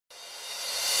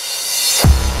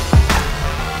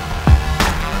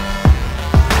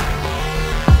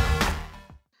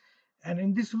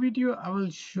this video, I will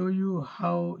show you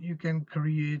how you can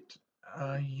create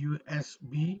a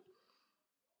USB.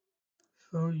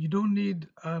 So you don't need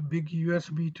a big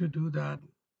USB to do that.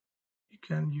 You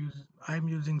can use, I'm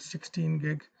using 16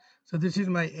 gig. So this is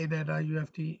my ADATA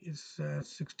UFT is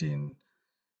 16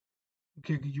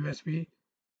 gig USB,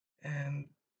 and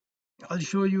I'll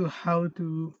show you how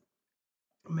to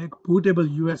make bootable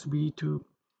USB to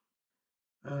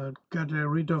get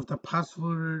rid of the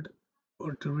password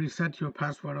or to reset your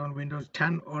password on Windows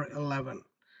 10 or 11.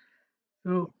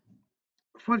 So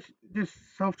first, this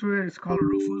software is called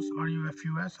Rufus,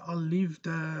 RUFUS. I'll leave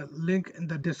the link in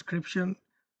the description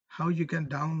how you can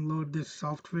download this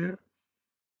software.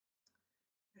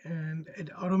 And it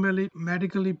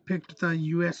automatically picked the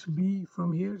USB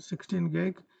from here, 16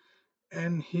 gig.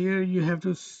 And here you have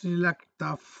to select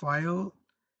the file,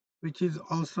 which is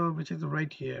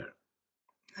right here.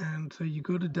 And so you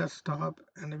go to desktop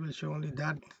and it will show only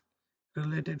that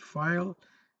related file,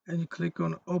 and you click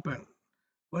on open.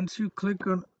 Once you click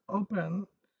on open,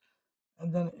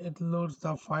 and then it loads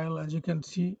the file, as you can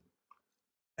see,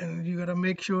 and you gotta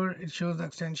make sure it shows the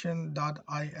extension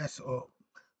 .iso.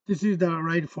 This is the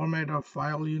right format of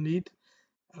file you need.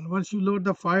 And once you load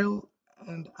the file,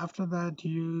 and after that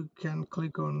you can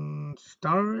click on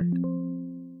start,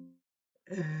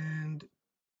 and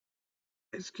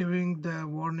it's giving the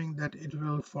warning that it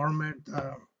will format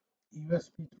the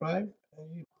USB drive,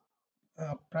 and you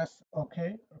press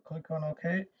OK or click on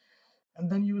OK, and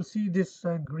then you will see this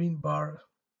green bar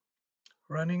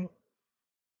running.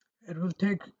 It will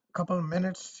take a couple of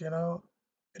minutes,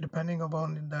 depending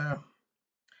upon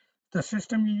the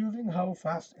system you're using, how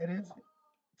fast it is.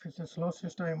 If it's a slow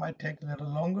system, it might take a little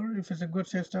longer. If it's a good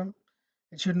system,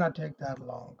 it should not take that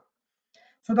long.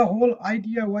 So the whole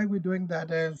idea why we're doing that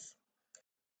is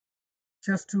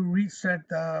just to reset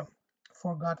the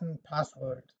forgotten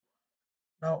password.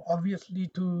 Now,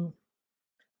 obviously, to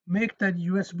make that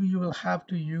USB, you will have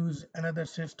to use another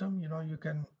system. You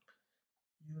can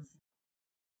use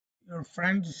your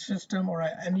friend's system or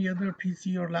any other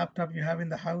PC or laptop you have in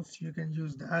the house. You can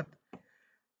use that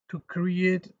to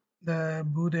create the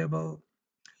bootable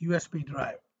USB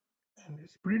drive. And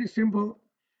it's pretty simple.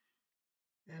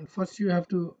 And first you have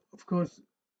to, of course,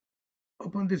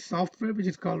 open this software, which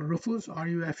is called Rufus,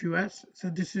 RUFUS. So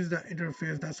this is the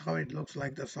interface. That's how it looks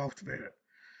like, the software.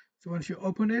 So once you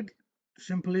open it,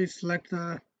 simply select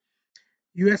the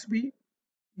USB.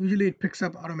 Usually it picks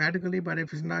up automatically, but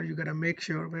if it's not, you gotta make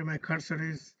sure where my cursor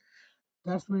is.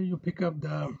 That's where you pick up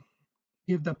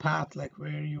give the path, like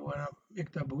where you wanna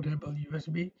make the bootable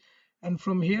USB. And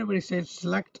from here where it says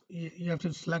select, you have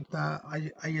to select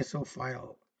the ISO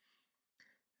file.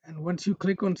 And once you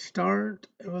click on start,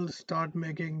 it will start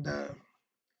making the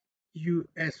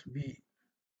USB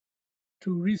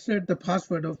to reset the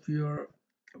password of your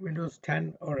Windows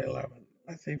 10 or 11.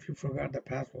 Let's say if you forgot the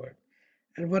password.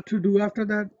 And what to do after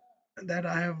that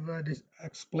I have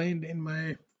explained in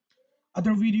my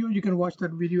other video. You can watch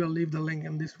that video. I'll leave the link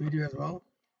in this video as well,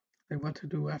 like what to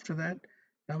do after that.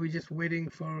 Now we're just waiting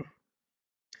for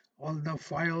all the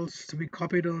files to be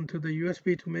copied onto the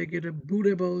USB to make it a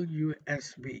bootable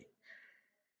USB.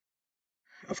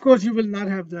 Of course, you will not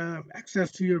have the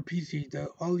access to your PC.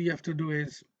 All you have to do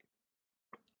is,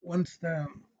 once the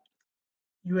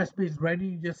USB is ready,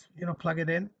 you just plug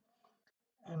it in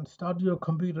and start your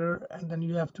computer, and then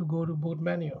you have to go to boot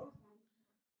menu.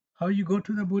 How you go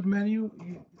to the boot menu?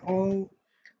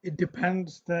 It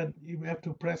depends that you have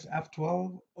to press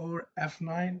F12 or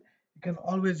F9. You can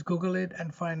always Google it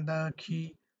and find the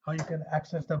key how you can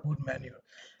access the boot menu.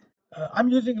 I'm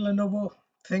using Lenovo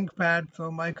ThinkPad, so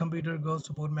my computer goes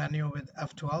to boot menu with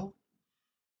F12.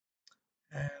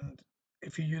 And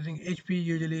if you're using HP,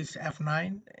 usually it's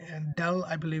F9, and Dell,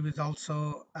 I believe, is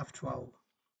also F12.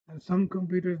 And some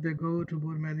computers, they go to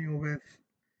boot menu with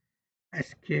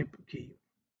escape key.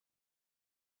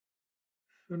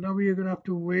 So now we are gonna have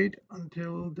to wait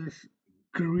until this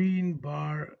green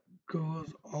bar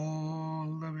goes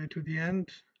all the way to the end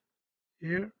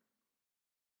here.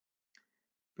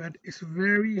 But it's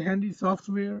very handy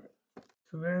software.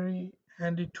 It's a very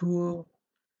handy tool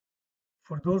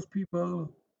for those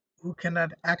people who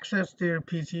cannot access their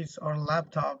PCs or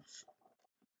laptops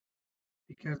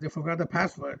because they forgot the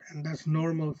password, and that's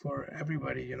normal for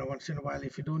everybody. Once in a while,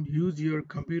 if you don't use your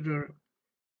computer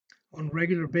on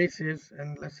regular basis,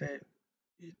 and let's say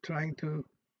you're trying to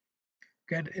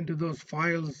get into those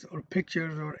files or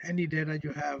pictures or any data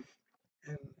you have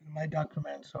in my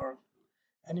documents or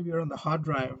anywhere on the hard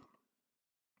drive,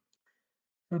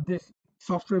 so this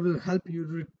software will help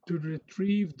you to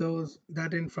retrieve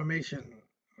that information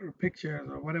or pictures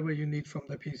or whatever you need from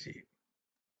the PC.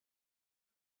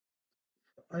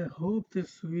 I hope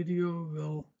this video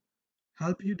will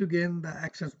help you to gain the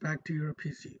access back to your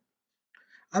PC.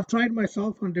 I've tried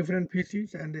myself on different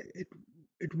PCs and it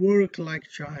worked like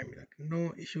chime, like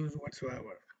no issues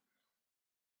whatsoever.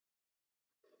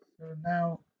 So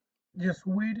now just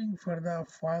waiting for the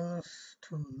files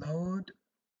to load,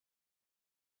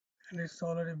 and it's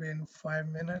already been 5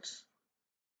 minutes.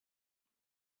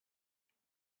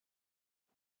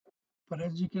 But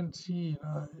as you can see,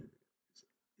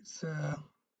 it's a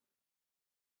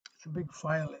it's a big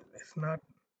file. It's not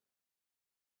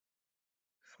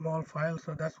small file,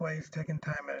 so that's why it's taking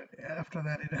time. And after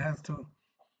that, it has to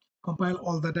compile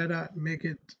all the data, make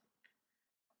it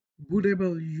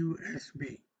bootable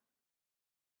USB.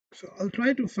 So I'll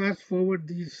try to fast forward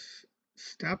these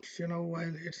steps,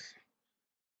 while it's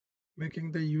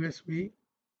making the USB.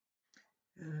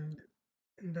 And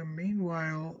in the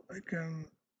meanwhile, I can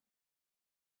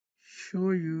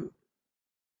show you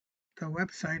the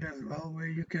website as well, where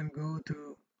you can go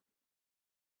to.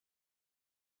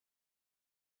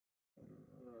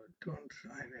 Don't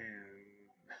sign in.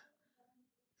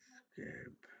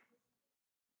 Skip.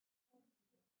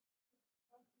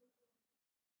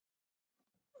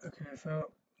 Okay,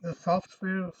 so the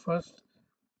software first.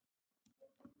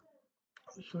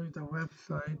 I'll show you the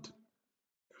website.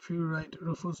 If you write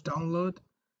Rufus download,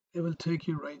 it will take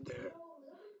you right there.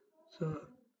 So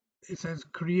it says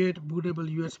create bootable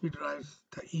USB drives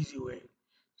the easy way.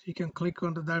 So you can click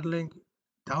onto that link,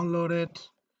 download it.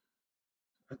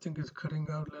 I think it's cutting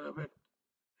out a little bit.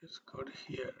 It's good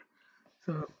here.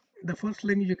 So the first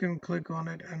link, you can click on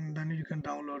it and then you can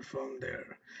download from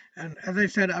there. And as I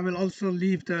said, I will also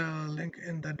leave the link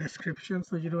in the description,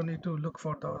 so you don't need to look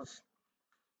for those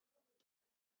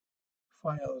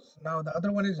files. Now the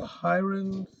other one is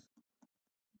Hiren's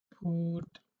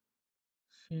boot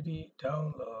CD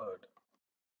download.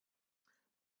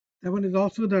 That one is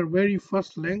also the very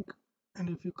first link, and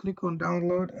if you click on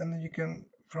download, and then you can,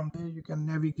 from there you can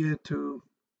navigate to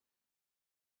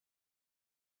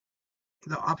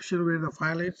the option where the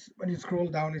file is. When you scroll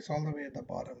down, it's all the way at the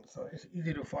bottom, so it's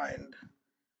easy to find.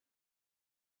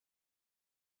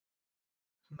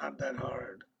 Not that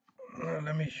hard.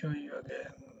 Let me show you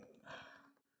again.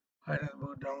 Hide and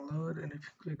boot download, and if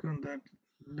you click on that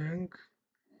link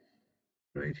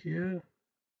right here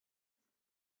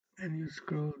and you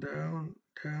scroll down,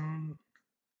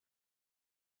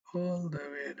 all the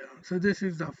way down. So this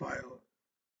is the file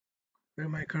where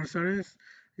my cursor is.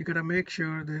 You gotta make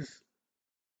sure this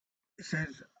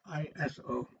says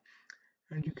ISO,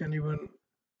 and you can even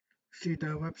see the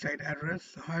website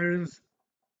address,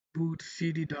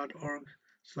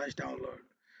 hirensbootcd.org/download.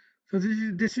 So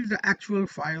this is the actual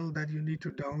file that you need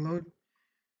to download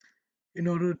in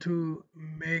order to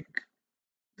make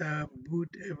the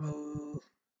bootable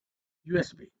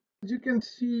USB. As you can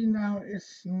see now,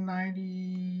 it's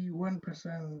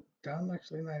 91% done,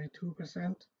 actually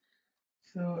 92%.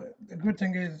 So the good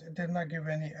thing is it did not give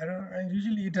any error, and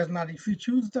usually it does not. If you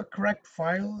choose the correct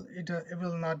file, it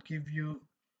will not give you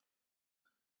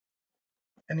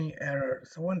any error.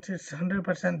 So once it's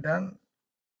 100% done,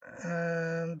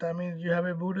 and that means you have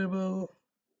a bootable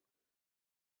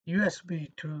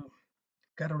USB to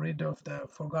get rid of the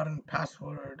forgotten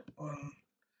password on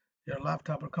your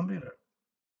laptop or computer.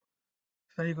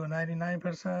 So you go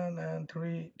 99% and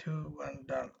 3, 2, 1,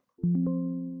 done.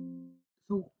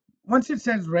 So once it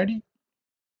says ready,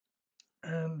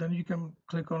 and then you can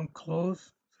click on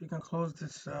close. So you can close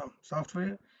this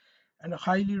software, and I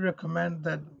highly recommend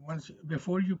that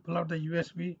before you pull out the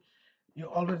USB, you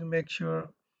always make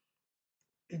sure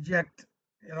eject.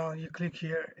 You click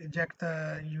here, eject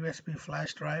the USB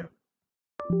flash drive.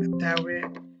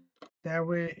 That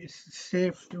way it's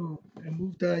safe to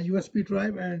remove the USB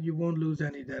drive, and you won't lose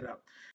any data.